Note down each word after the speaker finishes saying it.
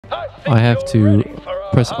I have to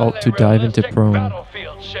press Alt to dive into prone.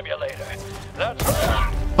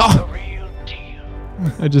 Oh!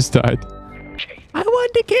 I just died. I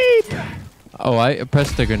want the cape! Oh, I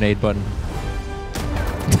pressed the grenade button.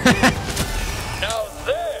 Now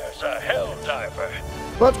there's a Helldiver.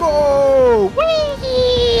 Let's go!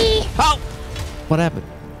 Whee! Oh! What happened?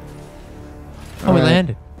 Oh, we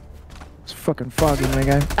landed. It's fucking foggy, my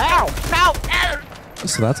guy. Ow! Ow! Ow!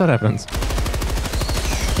 So that's what happens.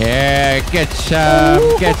 Yeah, get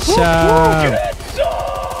some! Get some!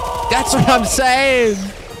 That's what I'm saying!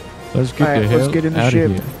 Let's get the hell let's get in the out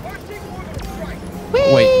ship. of here.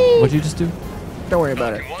 Wait, what did you just do? Don't worry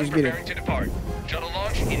about it. Just get in.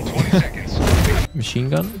 Machine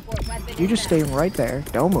gun? You just stay right there.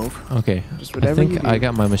 Don't move. Okay. Just I whatever you think do. I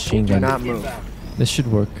got my machine Do gun. not move. This should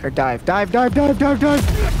work. Or dive. Dive, dive, dive, dive, dive.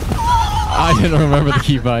 I didn't remember the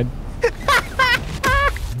keybind.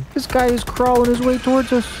 This guy is crawling his way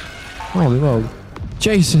towards us. Holy moly.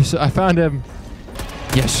 Jesus, I found him.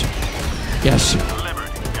 Yes. Yes.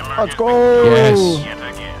 Let's go. Yes.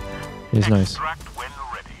 He's nice.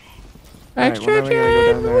 Alright, well, now we gotta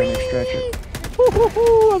go down there and extract it.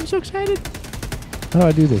 Woohoo! I'm so excited. How do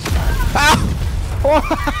I do this? Ah!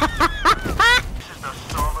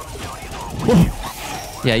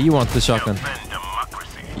 Yeah, you want the shotgun.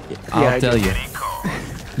 I'll tell you.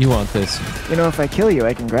 You want this. You know, if I kill you,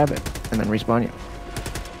 I can grab it and then respawn you.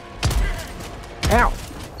 Ow!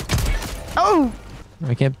 Oh!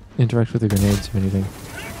 I can't interact with the grenades or anything.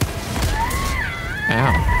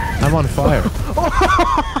 Ow. I'm on fire.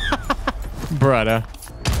 Brother.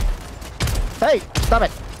 Hey! Stop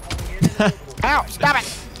it! Ow! Stop it!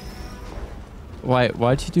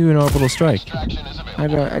 Why'd you do an orbital strike?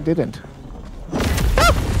 I didn't.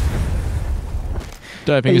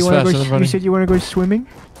 Diving Hey, is faster than you running. said you want to go swimming?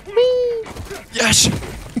 Yes!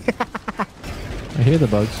 I hear the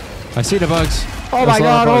bugs. I see the bugs. Oh my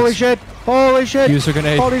god, holy shit! Holy shit! Use a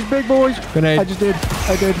grenade. All these big boys! Grenade. I just did.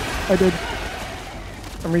 I did. I did.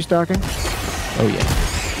 I'm restocking. Oh yeah.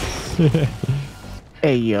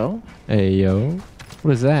 Hey yo. Hey yo.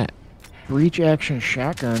 What is that? Breach action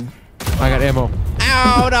shotgun. I got ammo.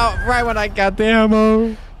 Ow, no, right when I got the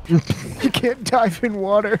ammo. You can't dive in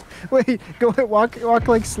water. Wait, go walk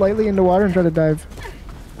like slightly into water and try to dive.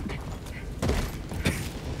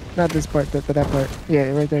 Not this part, but that part.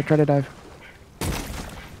 Yeah, right there. Try to dive.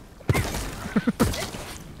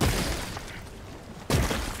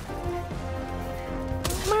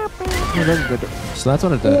 Oh, that's good. So that's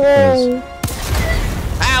what it does.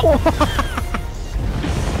 Ow!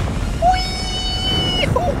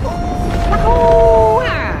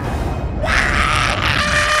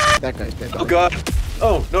 That guy's dead. Oh god.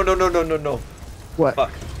 Oh, no, no, no, no, no, no. What?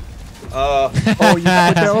 Fuck. Oh, you put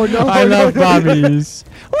that. Oh no. I love Bobbies.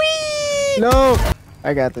 No.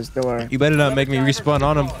 I got this. Don't worry. You better not make me respawn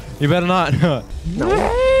on him. You better not. No.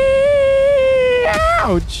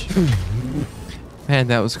 Ouch. Man,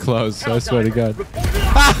 that was close. I swear to God.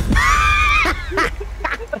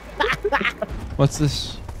 What's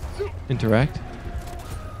this? Interact?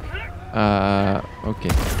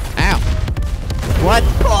 Okay. Ow! What?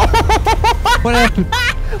 What happened?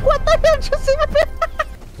 What the hell just happened?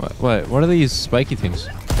 What are these spiky things?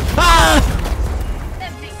 Ah!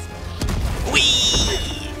 Whee!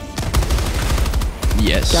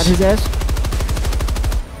 Yes. Got his ass.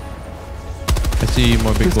 I see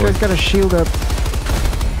more big This boys. guy's got a shield up.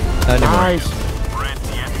 Nice.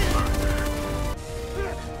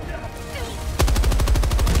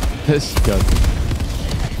 This gun.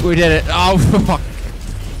 We did it. Oh, fuck.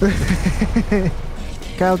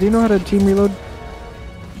 Kyle, do you know how to team reload?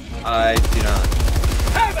 I do not.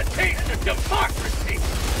 Have a taste of democracy.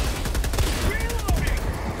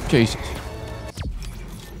 Jesus.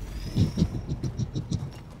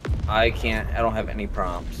 I can't. I don't have any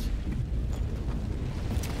prompts.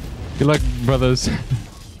 Good luck, brothers.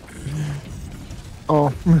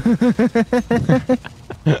 Oh. I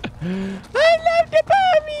love the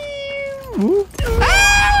Bobby!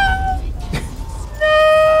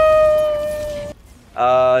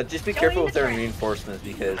 Just be careful with their reinforcements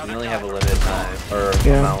because we only have a limited time or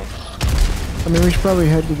Yeah. amount. I mean, we should probably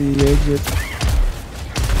head to the exit.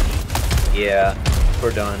 Yeah,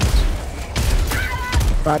 we're done.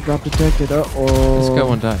 Bot drop detected. Uh-oh. Let's go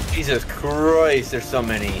one time. Jesus Christ, there's so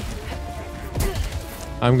many.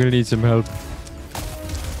 I'm gonna need some help.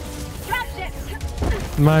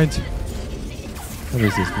 Mind. What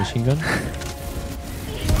is this, machine gun?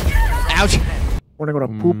 Ouch! Wanna go to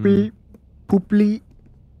Pooply? Pooply?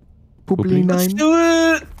 Pooply Pooply? 9? Let's do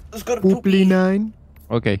it! Let's go to Pooply 9?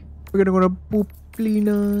 Okay. We're gonna go to Pooply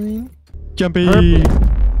 9. Jumpy!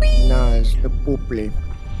 Nice, the Pooply.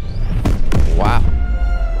 Wow.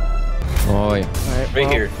 Oh yeah. Alright, Right well,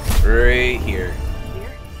 here. Right here.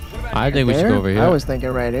 I think we should go over here. I was thinking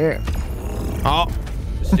right here. Oh.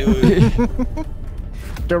 Let's do it.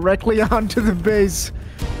 Directly onto the base.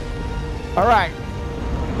 Alright.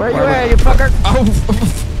 Where you at, you fucker? Oh.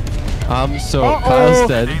 So Uh-oh. Kyle's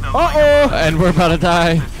dead. Uh-oh! And we're about to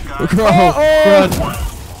die. Go. Uh-oh. Run.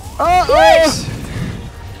 Uh-oh!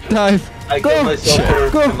 Dive. I Go. give myself for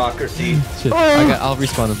Go. democracy. Shit. Oh. I'll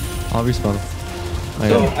respawn him. I'll respawn him. I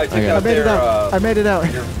So, got I it. took I I got made it out. I made it out.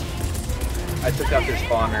 I took out their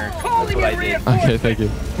spawner. That's what I did. it. Okay, thank you.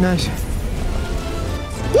 Nice.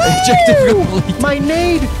 Objective complete. My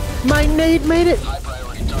nade! My nade made it!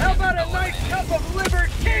 How about a nice cup of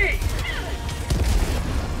liberty?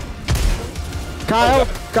 Kyle!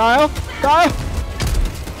 Kyle! Kyle!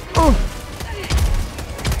 Oh!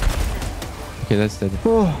 Okay, that's dead.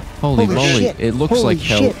 Oh. Holy moly. shit. It looks Holy like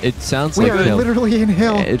hell. shit. It sounds We like are hell. literally in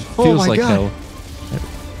hell. It Oh feels my like God. hell.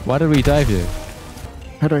 Why did we dive here?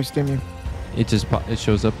 How do I stim you? It just it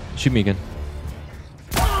shows up. Shoot me again.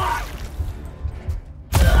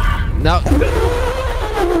 No.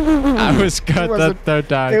 I was cut that third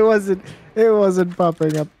time. It wasn't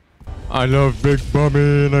popping up. I love Big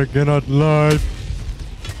Bummy and I cannot lie.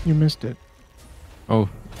 You missed it. Oh.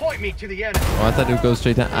 Point me to the enemy. Oh, I thought it would go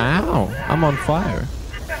straight down. Ow. I'm on fire.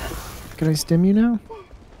 Can I stim you now?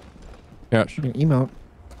 Yeah. You can emote.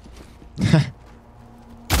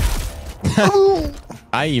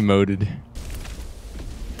 I emoted.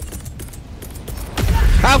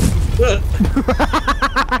 Ow!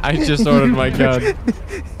 I just ordered my gun.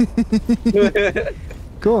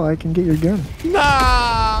 Cool, I can get your gun.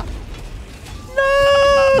 Nah!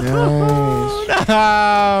 No! Nice.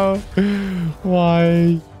 No!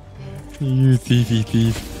 Why? You thiefy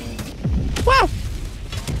thief. Wow!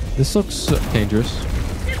 This looks dangerous.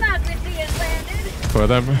 Democracy has landed. For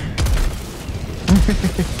them.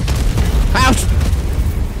 Ouch!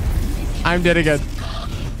 I'm dead again.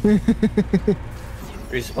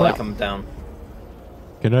 Resupply coming down.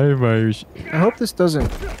 Can I have my... I hope this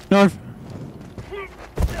doesn't. No!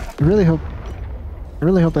 I really hope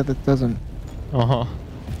that it doesn't. Uh-huh.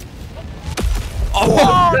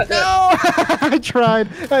 Oh no! I tried.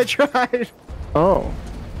 Oh,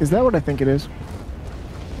 is that what I think it is?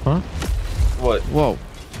 Huh? What? Whoa.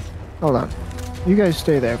 Hold on. You guys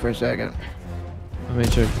stay there for a second. Let me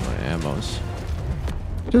check my ammos.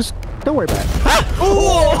 Just don't worry about it.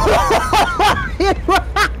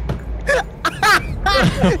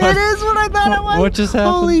 It is what I thought it was. What just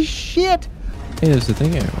happened? Holy shit! Hey, there's the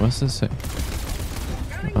thing here. What's this say?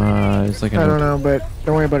 It's like I don't know, but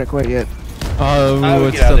don't worry about it quite yet. Oh, I would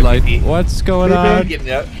what's get out the of light? PP. What's going PP. on? Get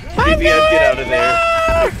out. BBS, get out of there.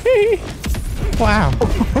 Wow.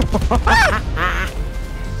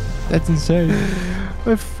 That's insane.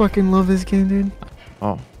 I fucking love this game, dude.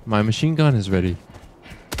 Oh, my machine gun is ready.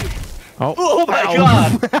 Oh, Oh my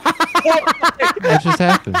god! what just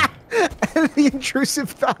happened? The intrusive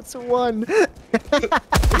thoughts won.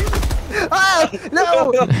 Oh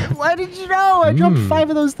no! Why did you know? I dropped 5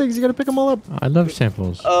 of those things. You gotta pick them all up. I love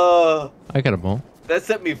samples. I got them all. That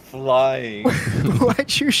sent me flying.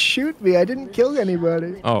 Why'd you shoot me? I didn't kill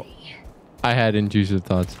anybody. Oh, I had intrusive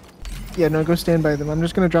thoughts. Yeah, no, go stand by them. I'm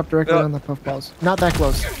just gonna drop directly on the puffballs. Not that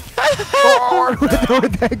close. Oh,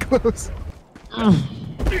 not that close.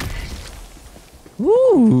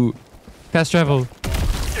 Woo! Fast travel.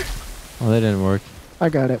 Oh, that didn't work. I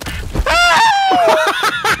got it.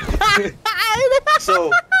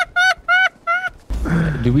 So,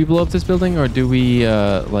 Do we blow up this building or do we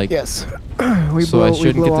like? Yes. So I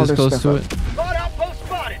shouldn't get all this their close stuff to up. it. Spot outpost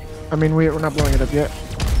spotted. I mean, we're not blowing it up yet.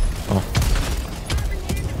 Oh.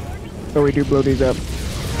 But we do blow these up.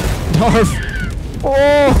 Narf.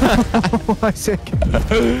 Oh! I said.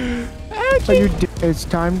 Are you it's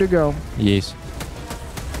time to go. Yes.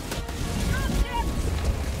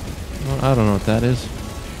 Well, I don't know what that is.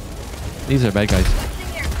 These are bad guys.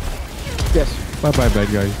 Yes. Bye bye,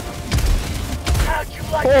 bad guys. How'd you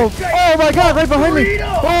like Oh! to say Oh my God! Right behind me!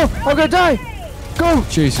 burrito? Oh! I'm gonna die! Go!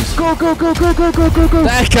 Jesus. Go! Go! Go! Go! Go! Go! Go! Go!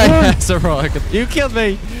 That guy Run. has a rocket. You killed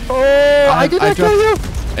me. Oh! I did not kill you!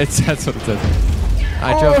 That's what it says.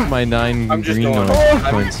 I dropped my 9 I'm just green going.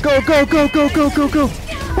 points. Go! Go! Go! Go! Go! Go! Go!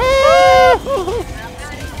 Oh!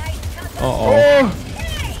 Uh-oh.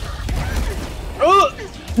 Oh!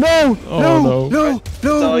 No! Oh, no! no. No!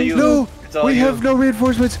 No! all you. No! It's all We you. have no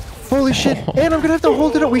reinforcements. Holy shit! And I'm gonna have to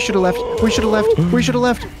hold it up. We should have left. We should have left. We should have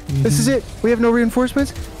left. This is it. We have no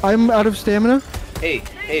reinforcements. I'm out of stamina. Hey,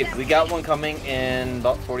 we got one coming in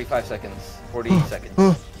about 45 seconds. 40 seconds.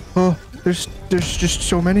 Oh! There's just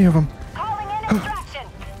so many of them. Calling in extraction.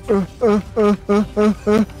 Get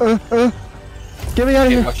me out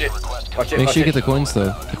of here. Watch it. Watch it. Make watch sure you it. get the coins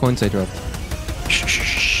though. The coins I dropped.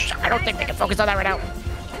 I don't think they can focus on that right now.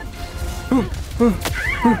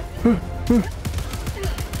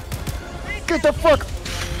 Get the fuck.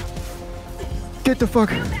 Get the fuck.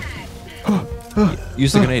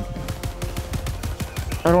 Use the grenade.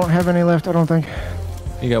 I don't have any left, I don't think.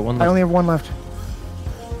 You got one I left. only have one left.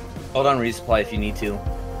 Hold on, resupply if you need to.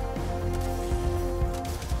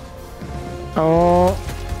 Oh.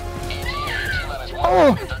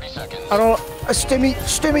 Oh. I don't. Stimmy.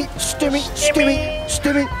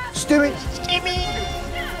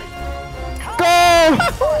 Go!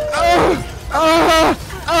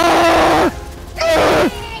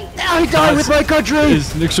 I died with my country!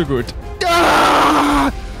 Ist nicht so gut.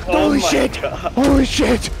 Ah! Holy my shit! God. Holy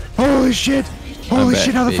shit! Holy shit! Holy back,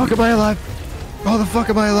 shit! How the fuck baby. am I alive? How the fuck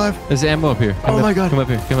am I alive? There's ammo up here. Oh my god! Come up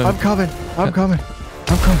here. Come up I'm here. coming. I'm coming.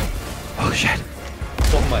 I'm coming. Oh shit!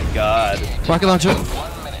 Oh my god. Rocket launcher.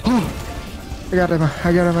 Oh. I got him.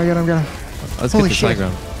 I got him. Let's Holy get this shit. high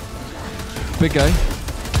ground. Big guy.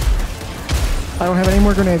 I don't have any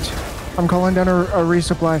more grenades. I'm calling down a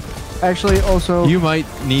resupply. Actually, also. You might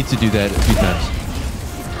need to do that a few times.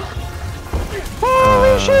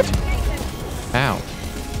 Holy shit! Ow.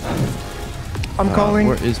 I'm calling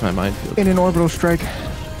Where is my minefield? in an orbital strike.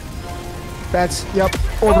 That's, yep,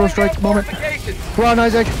 orbital strike moment. Run,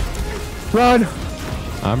 Isaac. Run.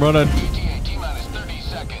 I'm running.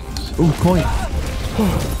 Ooh, coin.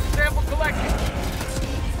 Sample collected.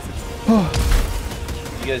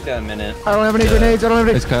 You guys got a minute. I don't have any grenades. I don't have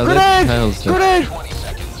any. Is Kyle Grenade! dead? Kyle's dead. Grenade!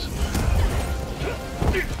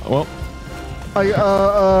 Well,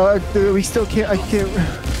 We still can't. I can't.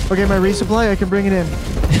 Okay, my resupply. I can bring it in.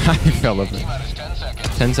 I fell over.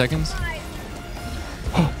 10 seconds?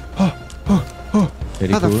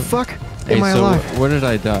 Pretty How cool. the fuck Hey, am I so alive? where did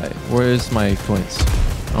I die? Where is my coins?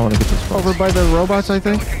 I want to get this from. Over by the robots, I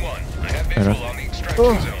think. Fair enough.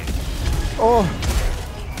 Oh,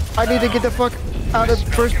 I need to get the fuck out of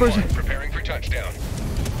first person. Preparing for touchdown.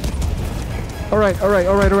 All right.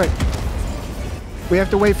 We have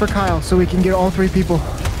to wait for Kyle so we can get all 3 people.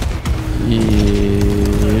 You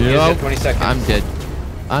guys Yep. got 20 seconds. I'm dead.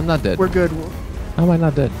 I'm not dead. We're good. How am I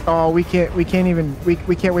not dead? Oh, we can't even.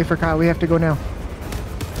 We can't wait for Kyle. We have to go now.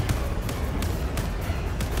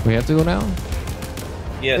 We have to go now?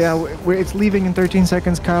 Yes. Yeah, it's leaving in 13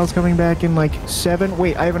 seconds. Kyle's coming back in like 7.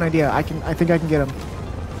 Wait, I have an idea. I think I can get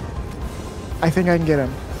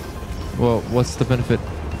him. Well, what's the benefit?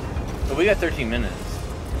 So we got 13 minutes.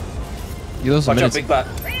 You those Watch out, minutes. big bot.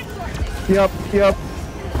 Yep.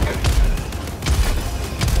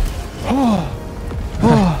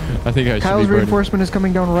 I think I should Kyle's be burning. reinforcement is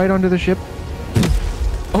coming down right onto the ship.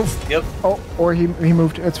 Yep. Oh, or he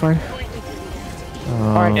moved. That's fine.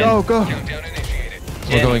 All right, go. Countdown initiated.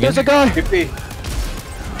 We're going in. There's a guy. Creepy.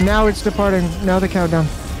 Now it's departing. Now the countdown.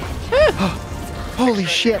 Holy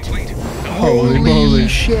shit. Holy moly.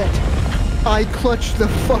 shit. I clutched the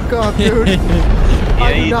fuck up, dude. Yeah,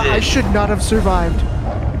 you I did. should not have survived.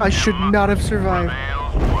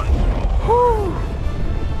 Whew.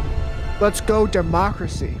 Let's go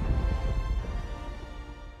democracy.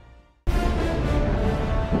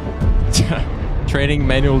 Training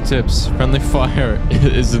manual tips. Friendly fire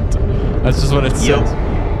isn't. That's just what it says.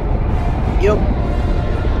 Yep.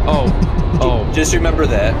 Oh. Just remember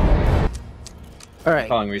that. All right.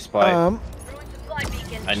 Calling resupply. Ruined supply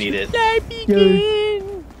beacon. I need it.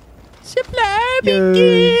 Supply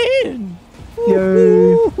Yay.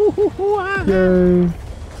 Yay.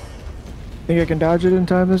 Think I can dodge it in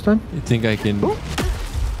time this time? You think I can?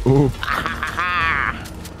 Ooh.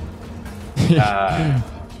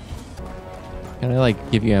 Can I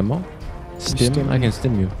like give you ammo? Stim? Stim I can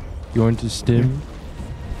stim you. You want to stim?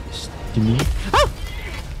 Stim me? Ah!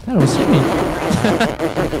 That was me.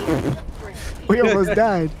 We almost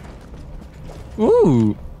died.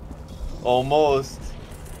 Ooh. Almost.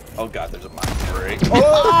 Oh god, there's a mine break.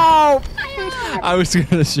 Oh! I was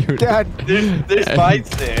gonna shoot. God. There's mines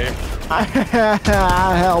there.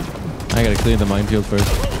 Help. I gotta clean the minefield first.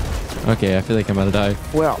 Okay, I feel like I'm about to die.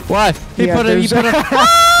 Well. What? He Yeah, put a. He there's- put a.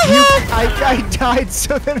 I died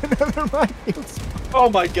so that another minefield. Oh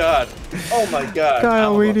my god. Oh my god.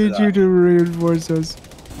 Kyle, I'm we about to need you die. to reinforce us.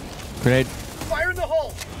 Grenade. Fire in the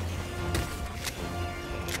hole.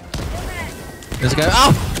 There's a guy.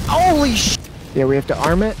 Oh! Holy sh! Yeah, we have to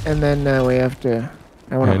arm it, and then we have to.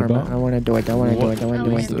 I want to Hand arm it. bomb? I want to do it. I want to do What it. I want to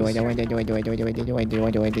do is it. Do it. this? I want to do it. Do it. Do it. Do it. Do it. Do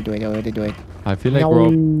it. Do it. Do it. Do it. Do it. I feel like No. we're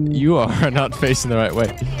all. You are not facing the right way.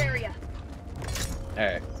 The area.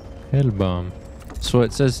 Alright. Hell bomb. So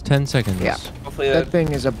it says 10 seconds. Yeah. Hopefully That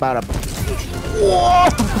thing is about a.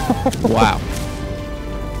 Wow.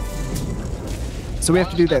 So we have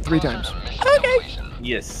to do that 3 times.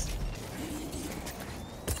 Yes.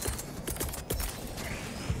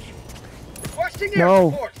 Requesting air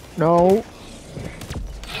No. support. No.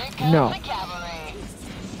 No.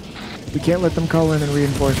 We can't let them call in and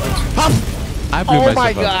reinforcements. I blew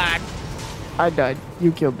myself up. God. I died.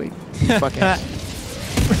 You killed me. Fuck it.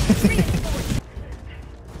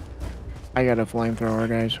 I got a flamethrower,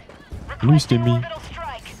 guys. Loosed in me. Orbital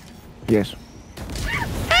strike. Yes.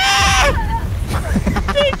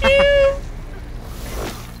 Thank you.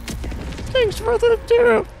 Thanks for the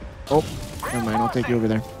tip. Oh, never mind. I'll take you over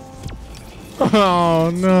there.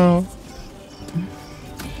 Oh no.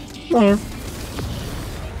 Oh.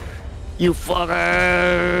 You fucker!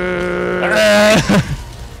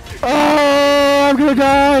 Oh, I'm gonna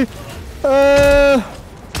die!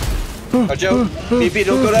 Watch out. BP,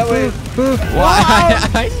 don't go that way. Why?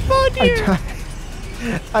 I spawned here.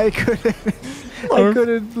 I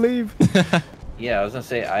couldn't leave. Yeah, I was gonna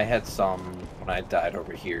say I had some when I died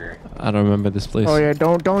over here. I don't remember this place. Oh yeah,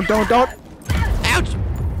 don't. Ouch!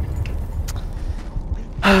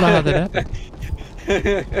 I don't know how that happened.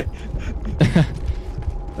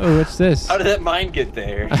 Oh, what's this? How did that mine get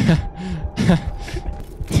there?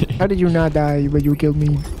 How did you not die when you killed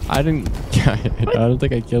me? I didn't. I don't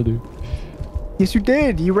think I killed you. Yes, you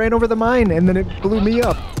did. You ran over the mine and then it blew me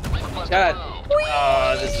up. God.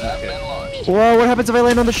 Oh, this is not good. Whoa, what happens if I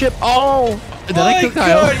land on the ship? Oh! Did I kill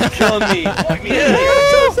Kyle? God, you're killing me. Get out of here. I'm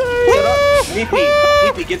so sorry. Shut up.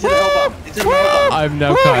 BP, get to the hell bomb. Get to the hell bomb. I'm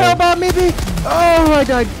now How Kyle. about me? Oh, I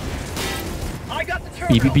died. I got the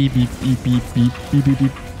Beep terminal. beep beep beep beep beep beep beep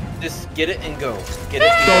beep. Just get it and go. Get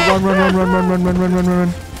it and Go,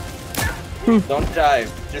 run. go. Don't dive.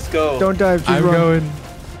 Just go. Don't dive, just I'm run. going.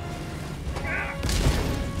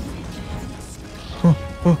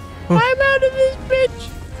 I'm out of this bitch.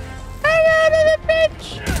 I'm out of the bitch.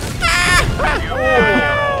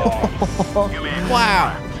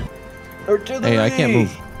 Wow. Hey, I can't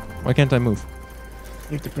move. Why can't I move?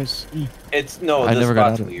 You have to press E. It's no. I This never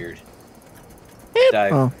got spot's out of it. weird.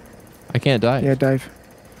 Dive. Oh, I can't die. yeah, dive.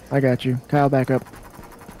 I got you. Kyle, back up.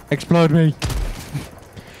 Explode me.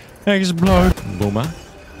 Explode. Booma.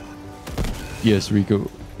 Yes, Rico.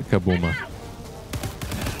 Kabooma.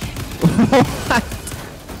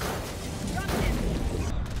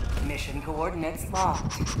 Mission coordinates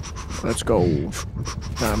locked. Let's go.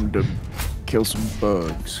 Time to kill some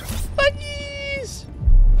bugs. Buggies.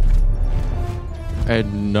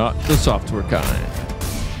 And not the software kind.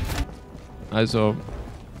 I saw.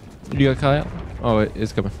 You got Kyle? Oh,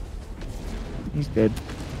 it's coming. He's dead.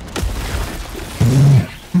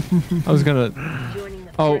 I was gonna. Joining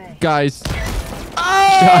the Oh, fray. guys.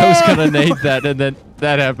 I was gonna nade that, and then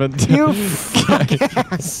that happened. You fuck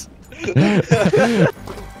ass.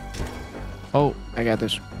 Oh, I got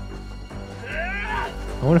this. I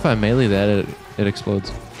wonder if I melee that, it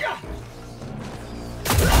explodes.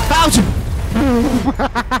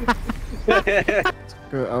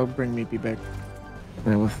 I'll bring Meepy back.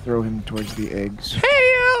 And I will throw him towards the eggs.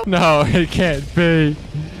 No, it can't be.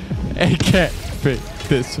 It can't be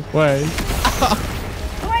this way.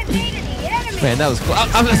 What needed the enemy? Man, that was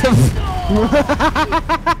close.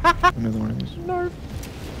 Another one of these.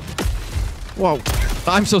 Whoa.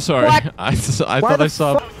 I'm so sorry. What? I Why thought the I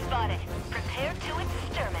saw. Spotted. Prepare to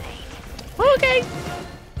exterminate. Okay.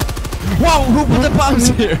 Whoa, who put the bombs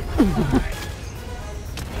here?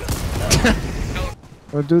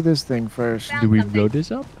 We'll do this thing first. Do we blow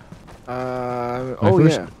this up? Oh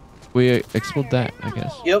first- yeah. We explode that, I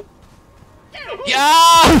guess. Yep.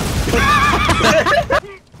 Yeah!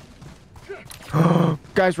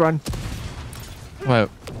 Guys, run. What?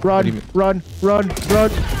 What do you Run, mean? run.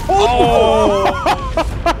 Oh!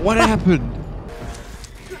 What happened?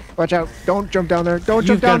 Watch out. Don't jump down there. Don't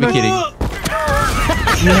You've jump down gotta be there.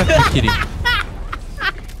 kidding. You have to be kidding.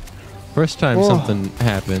 First time Oh. something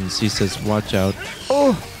happens, he says, watch out.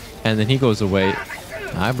 Oh. And then he goes away.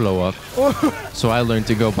 I blow up. Oh. So I learned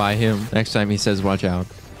to go by him. Next time he says, watch out.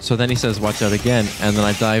 So then he says, watch out again. And then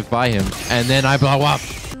I dive by him. And then I blow up.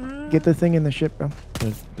 Get the thing in the ship, bro.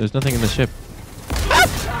 There's nothing in the ship.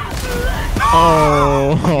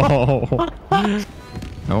 Oh. I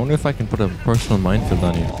wonder if I can put a personal minefield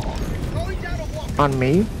on you. On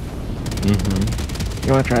me? Mm-hmm.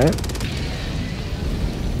 You want to try it?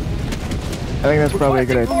 I think that's probably a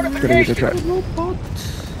good idea to try.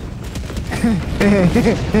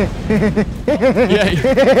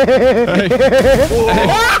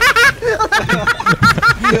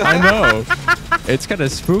 I know. It's kind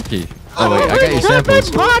of spooky. Oh wait, I got your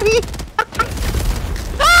samples.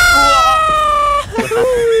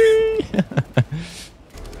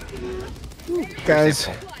 Guys.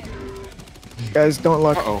 Guys, don't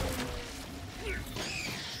look. Uh-oh.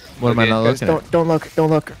 What am I not Guys, looking at? don't look. Don't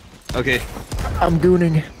look. Okay. I'm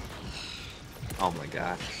gooning. Oh my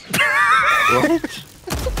god.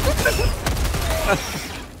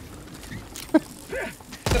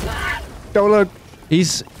 Don't look.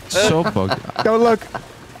 He's so bugged. Don't look.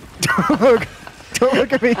 Don't look. Don't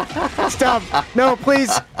look at me. Stop. No,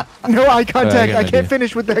 please. No eye contact. I can't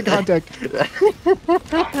finish with that contact.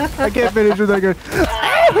 I can't finish with that contact.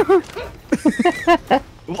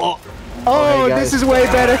 Oh, this is way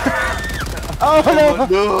better. Oh no.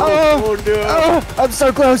 Oh no. Oh, I'm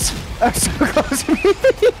so close. I'm so close.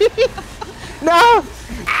 No.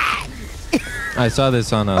 I saw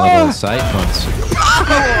this on a little site once.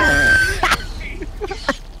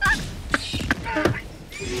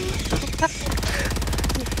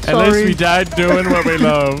 At least we died doing what we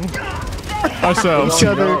love. Ourselves. Each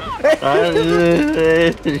other.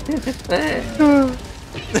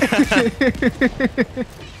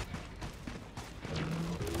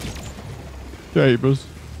 Tables.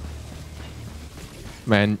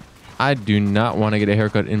 Man, I do not want to get a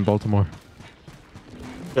haircut in Baltimore.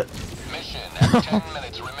 Mission at 10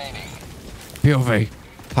 minutes remaining. POV.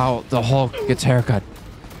 How the Hulk gets haircut.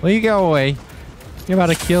 Will you go away? You're about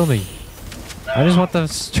to kill me. I just want the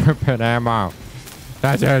stupid ammo.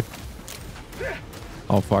 That's it.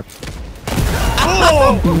 Oh, fuck.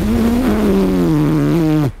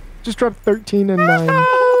 Just dropped 13 and 9.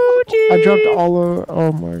 I dropped all of.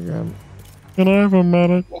 Oh my god. Can I have a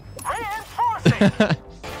minute? ETA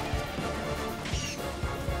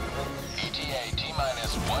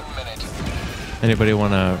T-minus 1 minute. Anybody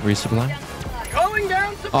want to resupply? Calling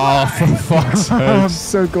down supply. Oh, for fuck's I'm sake.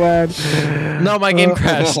 so glad. No, my game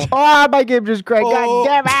crashed. Oh, my game just crashed. God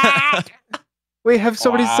damn it! We have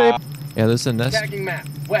somebody say. Yeah, there's a nest Tagging map.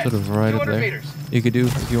 West. sort of right up 200 there. meters. You could do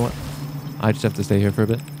if you want. I just have to stay here for a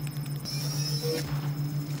bit.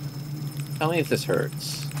 Tell me if this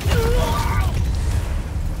hurts.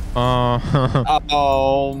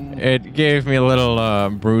 It gave me a little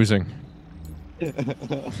bruising.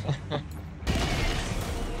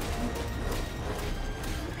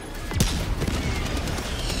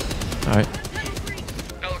 Alright.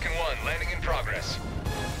 Pelican 1 landing in progress.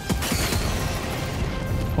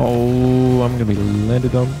 Oh, I'm gonna be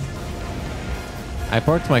landed on. I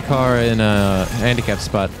parked my car in a handicap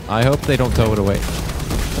spot. I hope they don't tow it away.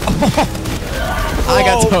 I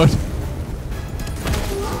got towed.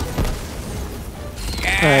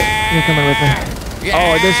 Alright, you're coming with me.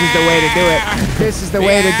 Oh, this is the way to do it. This is the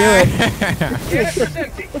way to do it. Yes, it's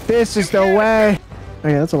empty. This is the way. Oh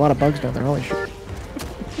yeah, that's a lot of bugs down there. Holy shit.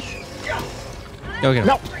 Go get him.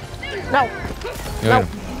 No. No. Go get him.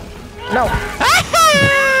 No.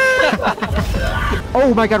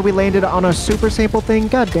 Oh my god, we landed on a super sample thing.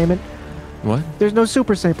 God damn it. What? There's no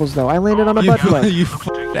super samples though. I landed on a butt plug. You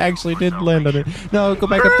actually did land on it. No, go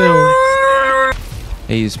back up there.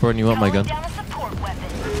 Hey, Spartan, you want my gun? Down a support weapon.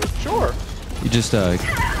 Sure. You just, give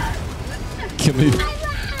me...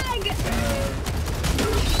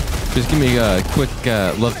 Just give me a quick,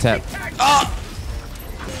 love tap.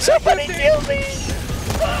 Somebody kill me!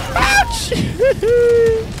 Ouch!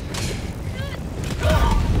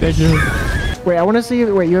 Thank you. Wait, I want to see.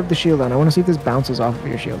 Wait, you have the shield on. I want to see if this bounces off of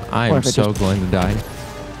your shield. I Or am if it so just- going to die.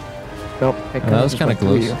 Nope. It That was just kinda went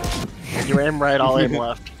through close. you. You aim right, I'll aim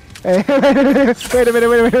left. Wait a minute,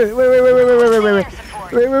 wait a minute, wait.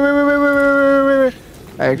 Wait.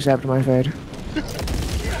 I accept my fate.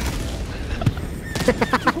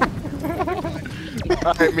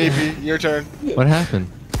 Alright, maybe. Your turn. What happened?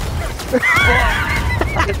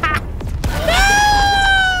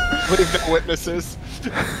 Leave no witnesses.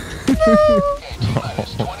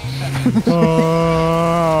 T-minus 20 seconds.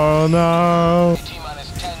 Oh, no.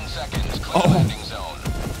 T-minus 10 seconds. Clear landing zone.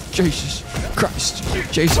 Jesus Christ.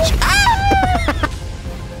 Jesus.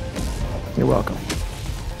 You're welcome.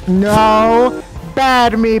 No!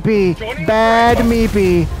 Bad meepy! Bad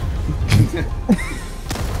meepy!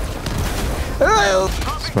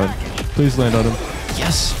 Spartan, please land on him.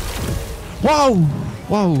 Yes. Whoa.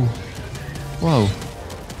 Whoa. Whoa.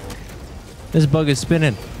 This bug is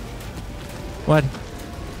spinning. What?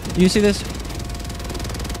 You see this?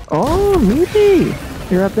 Oh, meepy!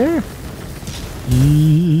 You're up there.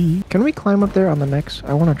 Can we climb up there on the Mechs?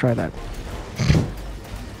 I want to try that.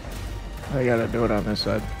 I gotta do it on this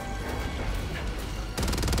side.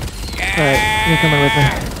 Alright, you're coming with me.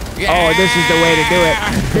 Oh, this is the way to do it.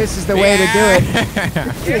 This is the way to do it.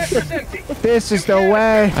 Yes, it's empty. This is the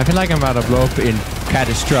way. I feel like I'm about to blow up in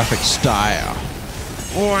catastrophic style.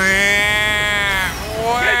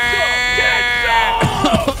 Get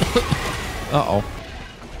some! Uh-oh.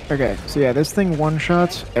 Okay, so yeah, this thing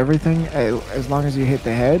one-shots everything as long as you hit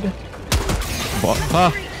the head.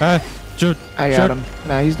 Shoot. I got him.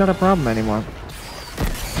 Nah, he's not a problem anymore.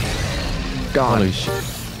 Gone. Holy shit.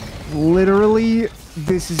 Literally,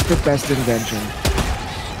 this is the best invention.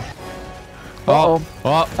 Uh-oh.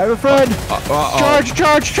 Oh. I have a friend! Charge,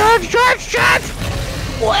 charge, charge, charge, charge!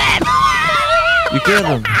 What? You killed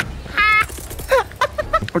him.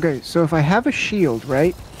 Okay, so if I have a shield,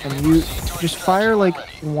 right? And you just fire like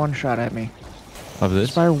one shot at me. Of this?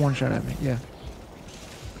 Just fire one shot at me, yeah.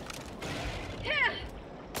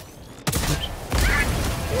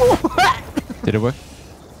 Did it work?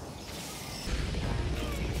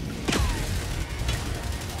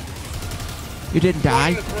 You didn't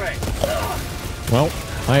die? Well,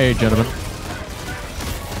 hey, gentlemen.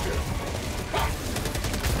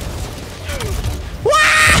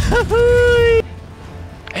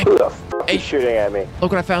 Who the f is shooting at me?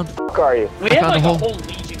 Look what I found. Who are you? We have found like a a hole. whole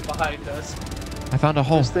legion behind us. I found a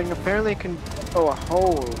hole. This thing apparently can... Oh, a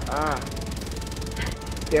hole. Ah.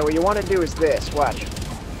 Yeah, what you want to do is this. Watch.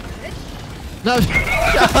 No.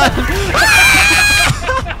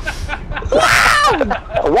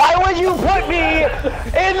 Why would you put me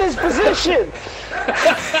in this position?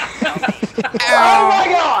 Oh my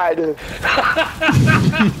god!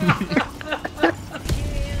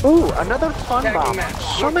 Ooh, another fun bomb.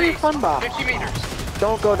 So many fun bombs. 50 meters.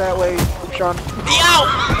 Don't go that way, Sean.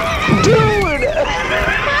 Dude!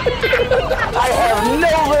 I have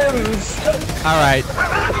no limbs! Alright.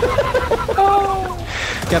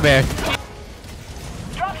 Come here.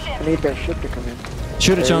 I need that ship to come in.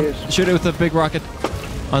 Shoot it, There Sean. it is. Shoot it with the big rocket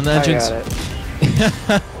on the I engines. got it.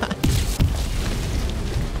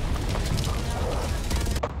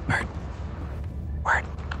 Word.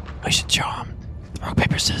 We should show him. Rock,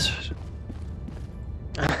 paper, scissors.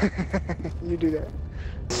 You do that.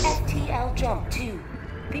 STL jump to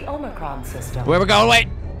the Omicron system. Where we going? Wait.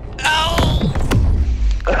 Oh!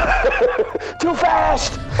 Too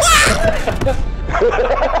fast!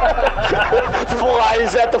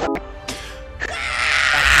 Flies at the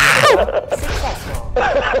Successful.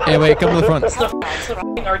 Hey, wait, come to the front. It's the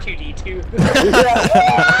f***ing R2-D2.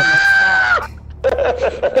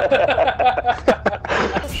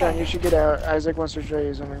 Sean, you should get out. Isaac wants to show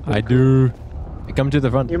you something. I do. Come to the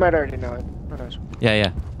front. You might already know it. Who knows? Yeah,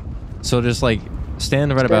 yeah. So just like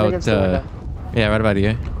stand right Stand about against the window. yeah, right about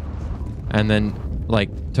here. And then like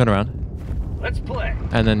turn around. Let's play.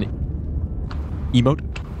 And then emote.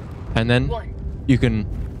 And then you can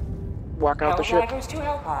Walk out the ship. Helldivers to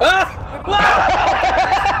help us.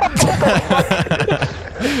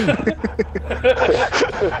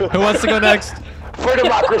 Who wants to go next? For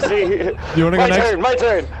democracy! You wanna go my next? turn, my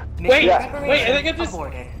turn! Wait, Yeah. wait, I think I just...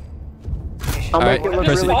 Aborted. I'll All make right, it look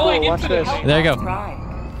press really it. cool. Falling Watch into the this. hell. There you go. Prime.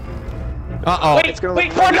 Uh-oh. Wait, It's gonna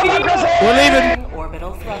wait, look you can emote! We're leaving.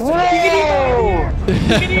 Orbital thrust. Whoa! You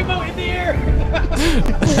can emote in the air!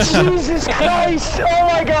 Jesus Christ! Oh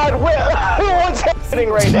my god! What's happening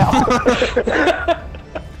right now?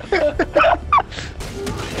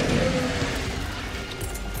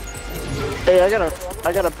 Hey, I gotta,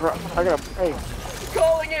 hey.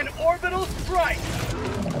 Calling in orbital strike.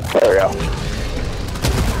 There we go.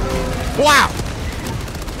 Wow.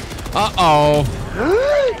 Uh-oh.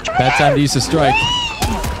 Bad time to use the strike. Oh,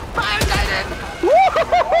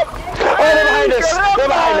 they're behind us! They're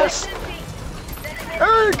behind us!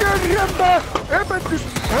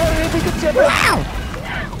 Wow!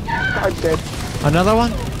 I'm dead. Another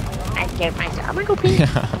one? I scared myself. I'm gonna go pee.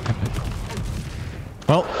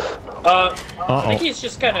 Well. I Uh-oh. think he's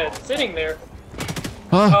just kind of sitting there.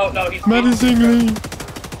 Huh? Oh, no, he's... Menacingly.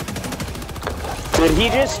 Did he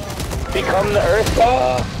just become the Earth?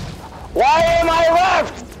 Why am I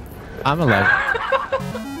left? I'm alive.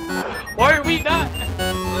 Why are we not?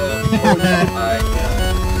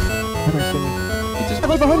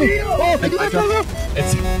 Right behind me! Oh,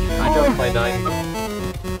 I dropped my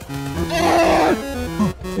 9.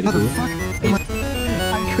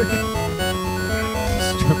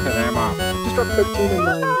 Just dropped 13 and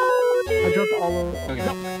 9. I dropped all of... Okay.